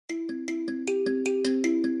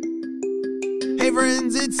Hey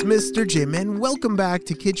friends, it's Mr. Jim and welcome back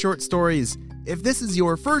to Kid Short Stories. If this is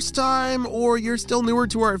your first time or you're still newer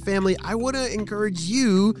to our family, I want to encourage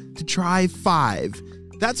you to try 5.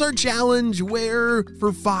 That's our challenge where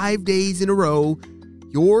for 5 days in a row,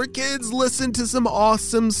 your kids listen to some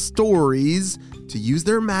awesome stories to use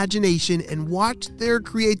their imagination and watch their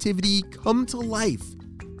creativity come to life.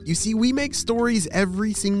 You see, we make stories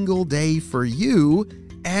every single day for you,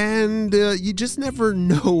 and you just never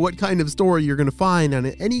know what kind of story you're going to find on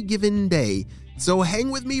any given day. So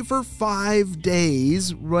hang with me for 5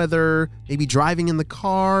 days, whether maybe driving in the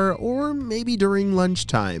car or maybe during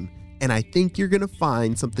lunchtime. And I think you're going to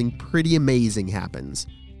find something pretty amazing happens.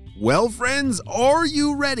 Well, friends, are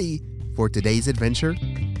you ready for today's adventure?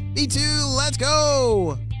 Me too, let's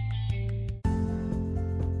go!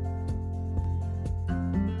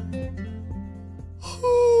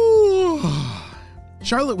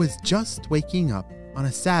 Charlotte was just waking up on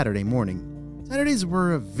a Saturday morning. Saturdays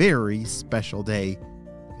were a very special day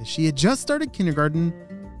because she had just started kindergarten.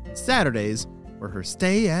 Saturdays were her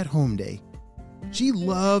stay-at-home day. She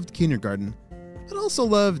loved kindergarten, but also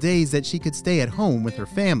loved days that she could stay at home with her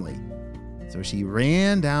family. So she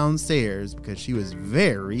ran downstairs because she was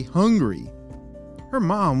very hungry. Her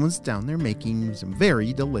mom was down there making some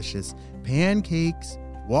very delicious pancakes,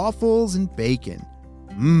 waffles, and bacon.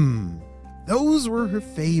 Those were her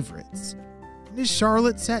favorites. And as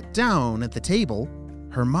Charlotte sat down at the table,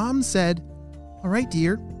 her mom said, "All right,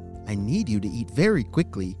 dear, I need you to eat very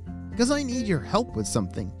quickly because I need your help with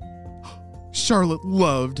something." Charlotte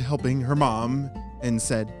loved helping her mom and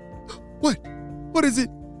said, "What? What is it?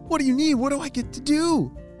 What do you need? What do I get to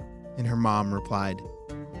do?" And her mom replied,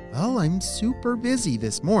 "Well, I'm super busy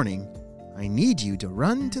this morning. I need you to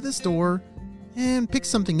run to the store and pick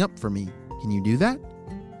something up for me. Can you do that?"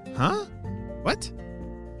 Huh? What?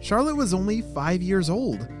 Charlotte was only 5 years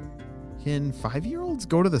old. Can 5-year-olds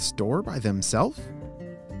go to the store by themselves?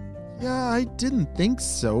 Yeah, I didn't think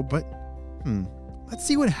so, but let's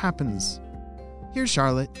see what happens. Here,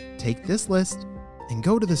 Charlotte, take this list and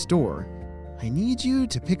go to the store. I need you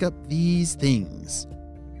to pick up these things.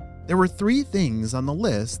 There were 3 things on the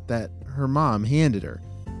list that her mom handed her.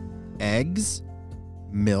 Eggs,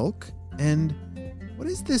 milk, and what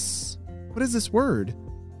is this word?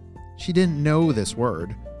 She didn't know this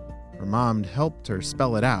word. Her mom helped her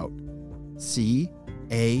spell it out. C-A-N-D-Y.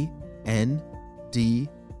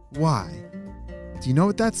 Do you know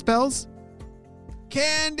what that spells?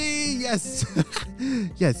 Candy! Yes!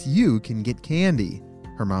 Yes, you can get candy,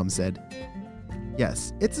 her mom said.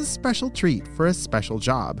 Yes, it's a special treat for a special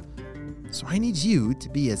job. So I need you to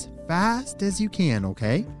be as fast as you can,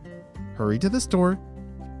 okay? Hurry to the store,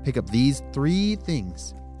 pick up these 3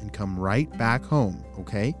 things, and come right back home,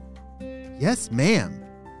 okay? Yes, ma'am.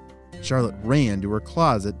 Charlotte ran to her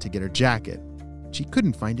closet to get her jacket. She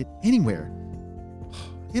couldn't find it anywhere.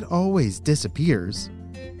 It always disappears.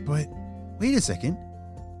 But wait a second.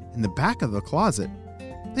 In the back of the closet,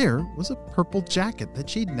 there was a purple jacket that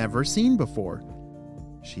she'd never seen before.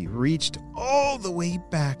 She reached all the way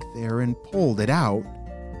back there and pulled it out.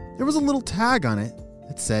 There was a little tag on it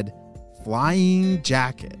that said, "Flying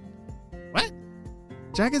Jacket." What?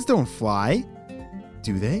 Jackets don't fly,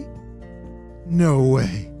 do they? No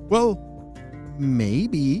way. Well,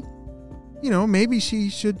 maybe. Maybe she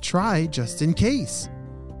should try just in case.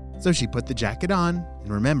 So she put the jacket on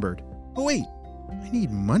and remembered, "Oh wait, I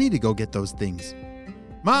need money to go get those things."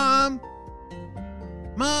 Mom!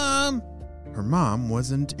 Mom! Her mom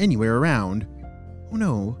wasn't anywhere around. Oh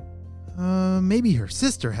no, maybe her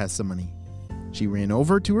sister has some money. She ran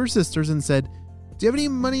over to her sisters and said, "Do you have any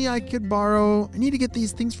money I could borrow? I need to get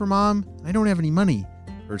these things for Mom. I don't have any money."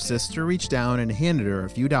 Her sister reached down and handed her a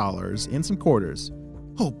few dollars and some quarters.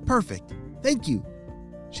 "Oh, perfect. Thank you."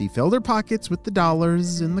 She filled her pockets with the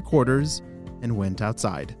dollars and the quarters and went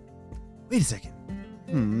outside. Wait a second.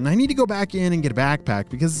 I need to go back in and get a backpack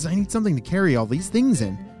because I need something to carry all these things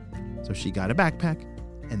in. So she got a backpack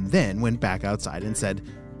and then went back outside and said,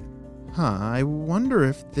 I wonder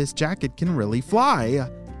if this jacket can really fly.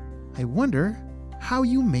 I wonder how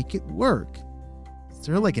you make it work. Is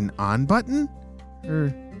there like an on button?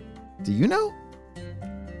 Or do you know?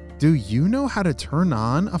 Do you know how to turn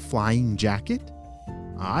on a flying jacket?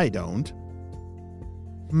 I don't.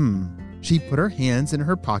 She put her hands in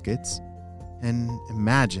her pockets and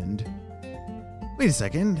imagined. Wait a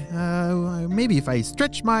second. Maybe if I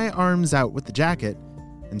stretch my arms out with the jacket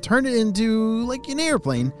and turn it into like an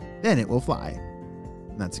airplane, then it will fly.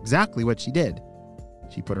 And that's exactly what she did.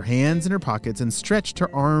 She put her hands in her pockets and stretched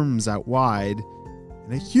her arms out wide,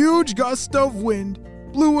 and a huge gust of wind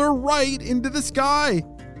blew her right into the sky.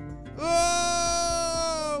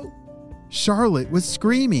 Oh! Charlotte was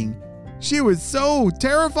screaming. She was so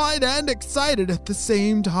terrified and excited at the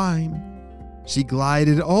same time. She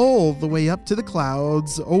glided all the way up to the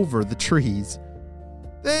clouds over the trees.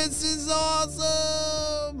 "This is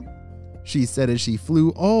awesome!" she said as she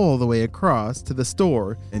flew all the way across to the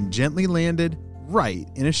store and gently landed right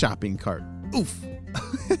in a shopping cart. Oof!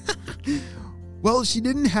 Well, she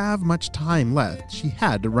didn't have much time left. She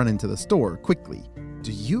had to run into the store quickly.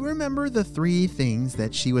 Do you remember the 3 things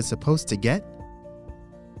that she was supposed to get?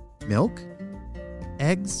 Milk,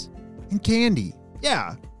 eggs, and candy.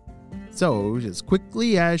 Yeah. So, as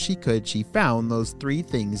quickly as she could, she found those 3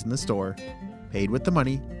 things in the store, paid with the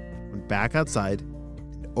money, went back outside,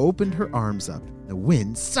 and opened her arms up. The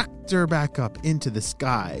wind sucked her back up into the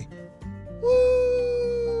sky.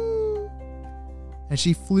 Woo! As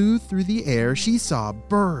she flew through the air, she saw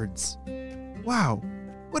birds. Wow,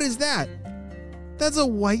 what is that? That's a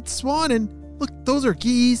white swan, and look, those are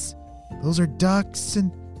geese. Those are ducks,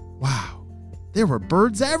 and wow, there were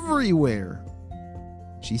birds everywhere.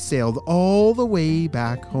 She sailed all the way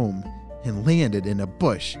back home and landed in a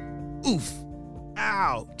bush. Oof!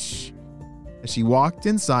 Ouch! As she walked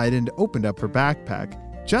inside and opened up her backpack,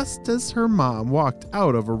 just as her mom walked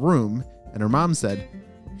out of her room, and her mom said,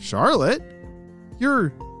 "Charlotte,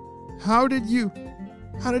 how did you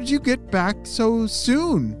get back so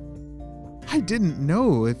soon? I didn't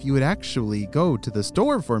know if you would actually go to the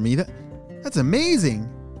store for me. That's amazing."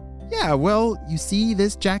 "Yeah, well, you see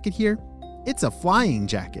this jacket here? It's a flying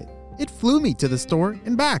jacket. It flew me to the store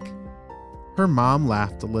and back." Her mom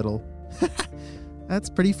laughed a little. "That's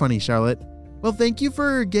pretty funny, Charlotte. Well, thank you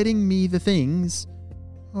for getting me the things.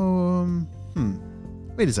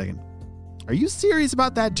 Wait a second. Are you serious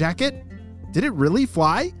about that jacket? Did it really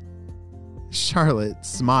fly?" Charlotte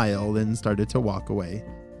smiled and started to walk away.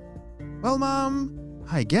 "Well, Mom,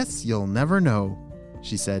 I guess you'll never know,"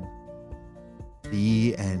 she said.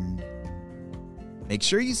 The end. Make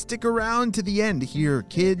sure you stick around to the end to hear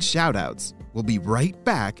kids' shoutouts. We'll be right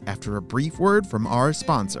back after a brief word from our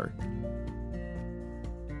sponsor.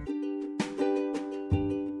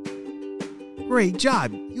 Great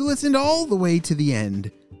job. You listened all the way to the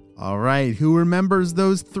end. All right, who remembers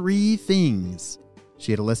those 3 things?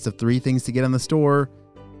 She had a list of 3 things to get on the store.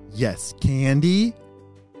 Yes, candy,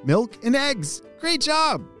 milk, and eggs. Great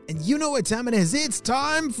job. And you know what time it is. It's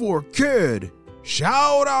time for Kid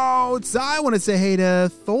Shoutouts. I want to say hey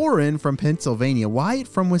to Thorin from Pennsylvania, Wyatt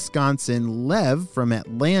from Wisconsin, Lev from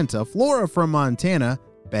Atlanta, Flora from Montana,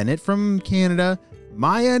 Bennett from Canada,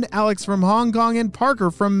 Maya and Alex from Hong Kong, and Parker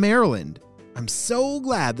from Maryland. I'm so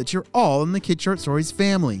glad that you're all in the Kid Short Stories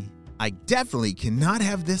family. I definitely cannot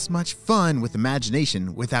have this much fun with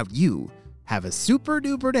imagination without you. Have a super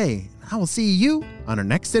duper day. I will see you on our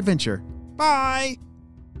next adventure. Bye!